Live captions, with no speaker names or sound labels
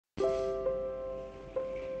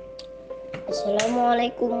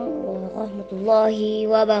Assalamualaikum warahmatullahi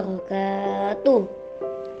wabarakatuh.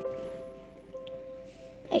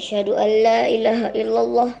 Asyhadu an la ilaha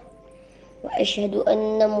illallah wa asyhadu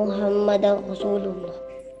anna Muhammadar Rasulullah.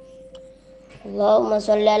 Allahumma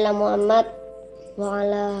shalli ala Muhammad wa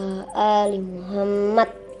ala ali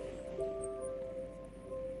Muhammad.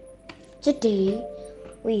 Today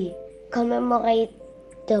we commemorate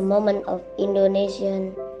the moment of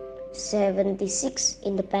Indonesian 76th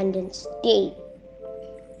Independence Day,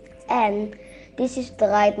 and this is the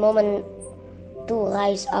right moment to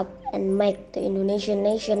rise up and make the Indonesian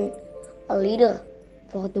nation a leader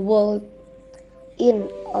for the world in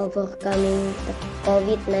overcoming the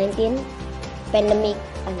COVID-19 pandemic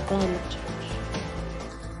and climate change.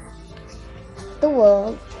 The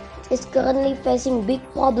world is currently facing big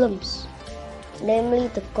problems, namely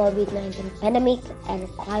the COVID-19 pandemic and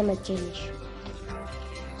climate change.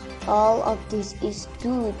 All of this is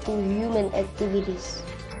due to human activities,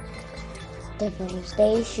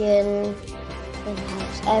 deforestation,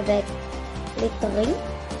 greenhouse effect, littering,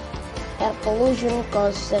 air pollution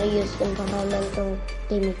cause serious environmental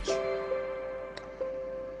damage.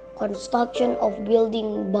 Construction of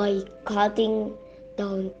building by cutting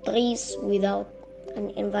down trees without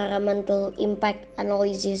an environmental impact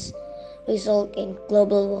analysis result in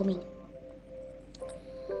global warming.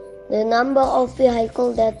 The number of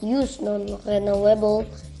vehicles that use non-renewable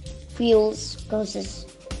fuels causes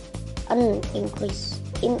an increase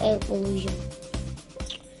in air pollution.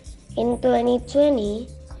 In 2020,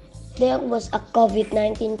 there was a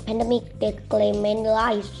COVID-19 pandemic that claimed many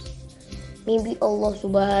lives. Maybe Allah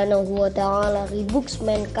Subhanahu wa Ta'ala rebukes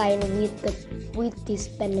mankind with this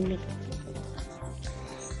pandemic.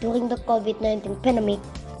 During the COVID-19 pandemic,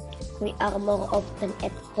 we are more often at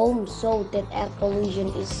home so that air pollution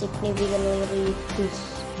is significantly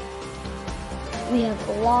reduced. We have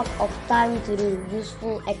a lot of time to do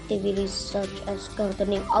useful activities such as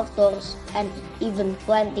gardening outdoors and even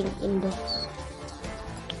planting indoors.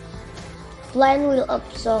 Plant will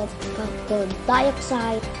absorb carbon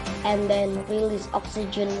dioxide and then release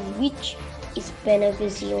oxygen, which is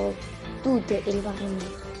beneficial to the environment,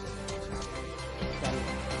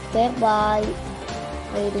 thereby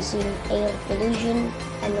reducing air pollution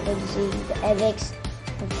and reducing the effects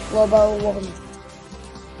of global warming.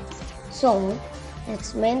 So,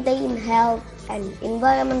 let's maintain health and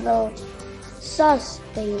environmental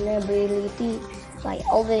sustainability by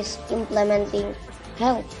always implementing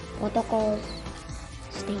health protocols,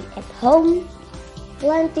 stay at home,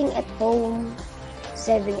 planting at home,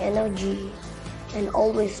 saving energy, and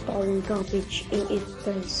always throwing garbage in its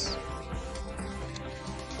place.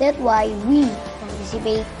 That's why we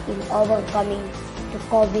participate in overcoming the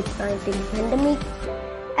COVID-19 pandemic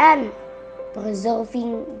and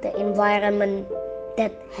preserving the environment that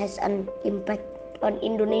has an impact on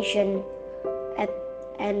Indonesia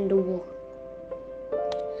and the world.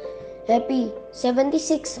 Happy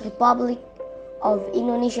 76th Republic of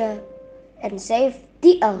Indonesia and save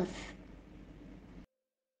the earth.